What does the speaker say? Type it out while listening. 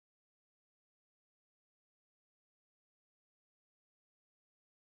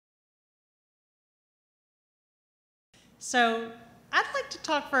So I'd like to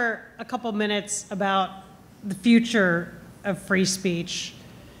talk for a couple minutes about the future of free speech,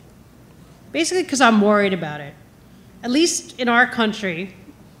 basically because I'm worried about it. At least in our country,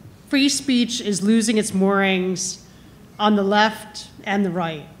 free speech is losing its moorings on the left and the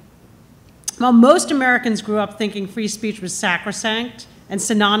right. While most Americans grew up thinking free speech was sacrosanct and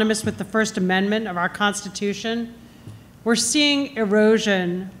synonymous with the First Amendment of our Constitution, we're seeing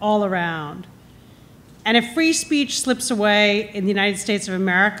erosion all around. And if free speech slips away in the United States of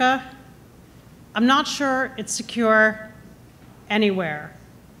America, I'm not sure it's secure anywhere.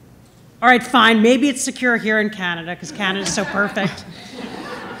 All right, fine, maybe it's secure here in Canada, because Canada's so perfect.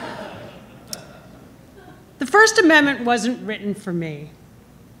 The First Amendment wasn't written for me.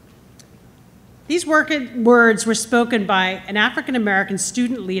 These words were spoken by an African-American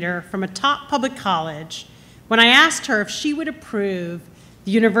student leader from a top public college when I asked her if she would approve the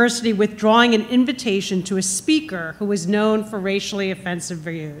university withdrawing an invitation to a speaker who was known for racially offensive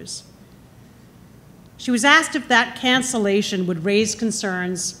views. She was asked if that cancellation would raise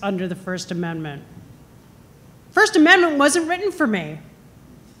concerns under the First Amendment. First Amendment wasn't written for me.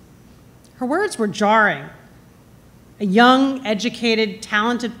 Her words were jarring. A young, educated,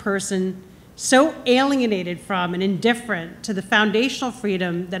 talented person so alienated from and indifferent to the foundational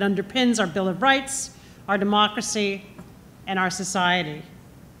freedom that underpins our Bill of Rights, our democracy, and our society.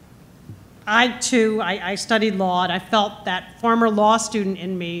 I, too, I studied law, and I felt that former law student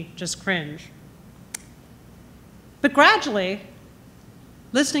in me just cringe. But gradually,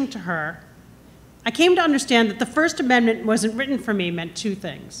 listening to her, I came to understand that the First Amendment wasn't written for me meant two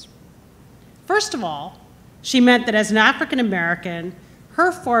things. First of all, she meant that as an African American,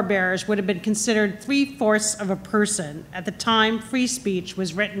 her forebears would have been considered 3/4 of a person at the time free speech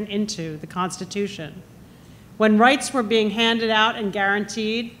was written into the Constitution. When rights were being handed out and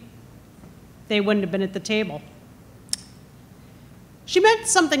guaranteed, they wouldn't have been at the table. She meant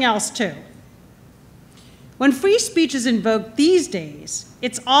something else too. When free speech is invoked these days,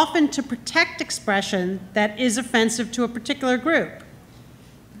 it's often to protect expression that is offensive to a particular group.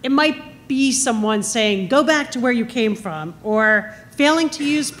 It might be someone saying, "Go back to where you came from," or failing to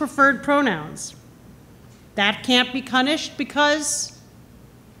use preferred pronouns. That can't be punished because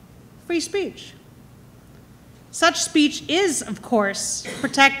free speech. Such speech is, of course,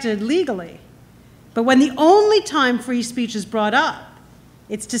 protected legally. But when the only time free speech is brought up,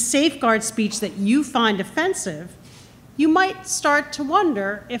 it's to safeguard speech that you find offensive, you might start to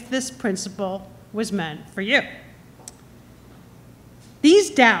wonder if this principle was meant for you. These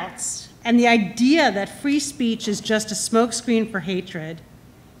doubts and the idea that free speech is just a smokescreen for hatred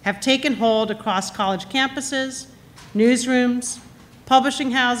have taken hold across college campuses, newsrooms,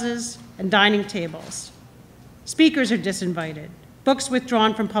 publishing houses, and dining tables. Speakers are disinvited, books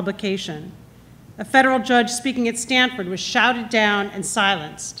withdrawn from publication. A federal judge speaking at Stanford was shouted down and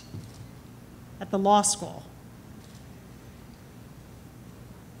silenced at the law school.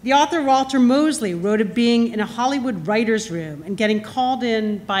 The author Walter Mosley wrote of being in a Hollywood writer's room and getting called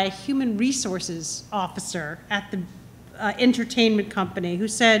in by a human resources officer at the entertainment company who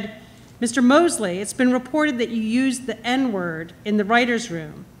said, "Mr. Mosley, it's been reported that you used the N-word in the writer's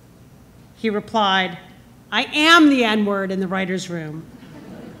room." He replied, "I am the N-word in the writer's room."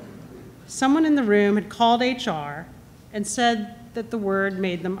 Someone in the room had called HR and said that the word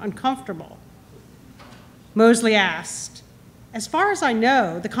made them uncomfortable. Mosley asked, "As far as I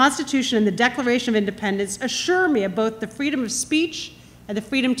know, the Constitution and the Declaration of Independence assure me of both the freedom of speech and the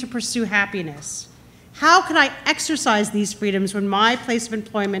freedom to pursue happiness. How can I exercise these freedoms when my place of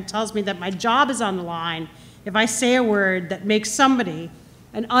employment tells me that my job is on the line if I say a word that makes somebody,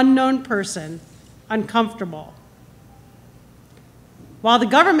 an unknown person, uncomfortable?" While the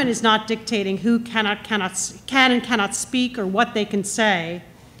government is not dictating who can and cannot speak or what they can say,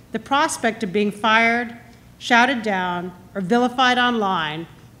 the prospect of being fired, shouted down, or vilified online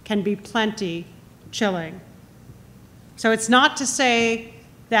can be plenty chilling. So it's not to say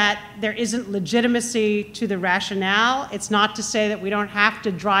that there isn't legitimacy to the rationale. It's not to say that we don't have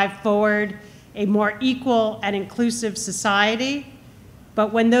to drive forward a more equal and inclusive society.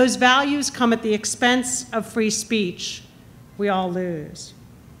 But when those values come at the expense of free speech, we all lose.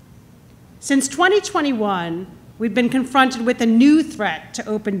 Since 2021, we've been confronted with a new threat to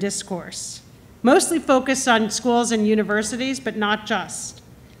open discourse, mostly focused on schools and universities, but not just.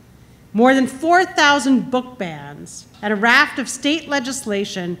 More than 4,000 book bans and a raft of state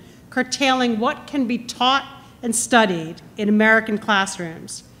legislation curtailing what can be taught and studied in American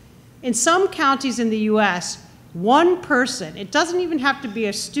classrooms. In some counties in the US, one person, it doesn't even have to be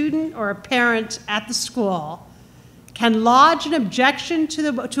a student or a parent at the school, can lodge an objection to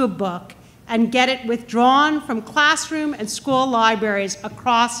a book and get it withdrawn from classroom and school libraries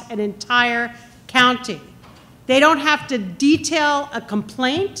across an entire county. They don't have to detail a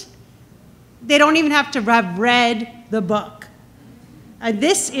complaint. They don't even have to have read the book.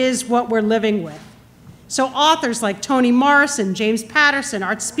 This is what we're living with. So authors like Toni Morrison, James Patterson,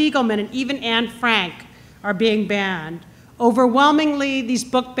 Art Spiegelman, and even Anne Frank are being banned. Overwhelmingly, these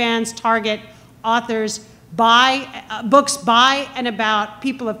book bans target authors books by and about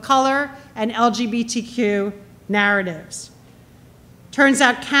people of color and LGBTQ narratives. Turns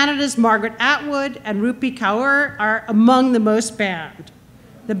out Canada's Margaret Atwood and Rupi Kaur are among the most banned.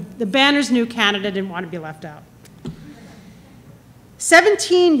 The banners knew Canada didn't want to be left out.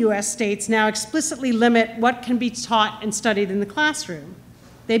 17 US states now explicitly limit what can be taught and studied in the classroom.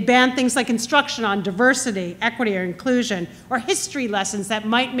 They ban things like instruction on diversity, equity, or inclusion, or history lessons that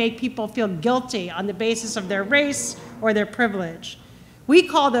might make people feel guilty on the basis of their race or their privilege. We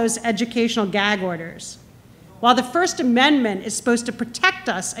call those educational gag orders. While the First Amendment is supposed to protect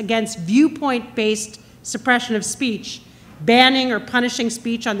us against viewpoint-based suppression of speech, banning or punishing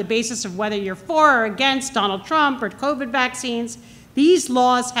speech on the basis of whether you're for or against Donald Trump or COVID vaccines, these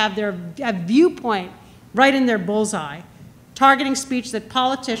laws have their viewpoint right in their bullseye, targeting speech that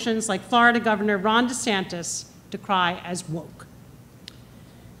politicians like Florida Governor Ron DeSantis decry as woke.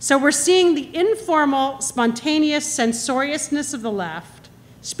 So we're seeing the informal, spontaneous censoriousness of the left,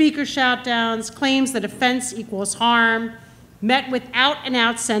 speaker shout-downs, claims that offense equals harm, met with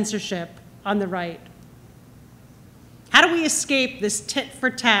out-and-out censorship on the right. How do we escape this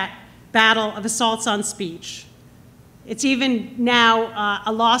tit-for-tat battle of assaults on speech? It's even now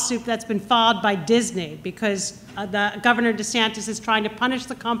a lawsuit that's been filed by Disney because the Governor DeSantis is trying to punish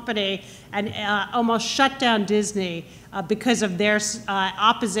the company and almost shut down Disney because of their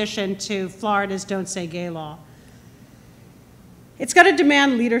opposition to Florida's Don't Say Gay law. It's going to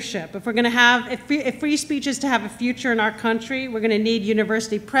demand leadership. If we're going to have, if free speech is to have a future in our country, we're going to need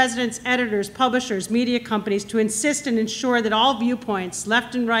university presidents, editors, publishers, media companies to insist and ensure that all viewpoints,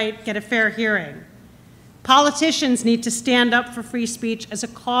 left and right, get a fair hearing. Politicians need to stand up for free speech as a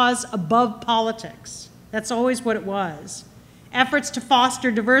cause above politics. That's always what it was. Efforts to foster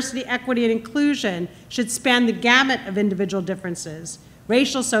diversity, equity, and inclusion should span the gamut of individual differences,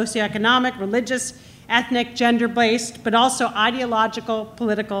 racial, socioeconomic, religious, ethnic, gender-based, but also ideological,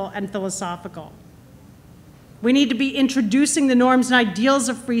 political, and philosophical. We need to be introducing the norms and ideals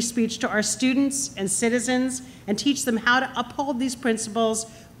of free speech to our students and citizens and teach them how to uphold these principles,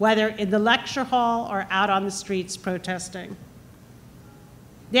 whether in the lecture hall or out on the streets protesting.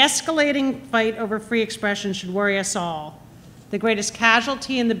 The escalating fight over free expression should worry us all. The greatest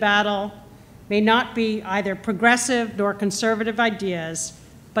casualty in the battle may not be either progressive nor conservative ideas,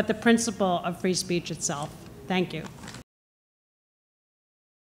 but the principle of free speech itself. Thank you.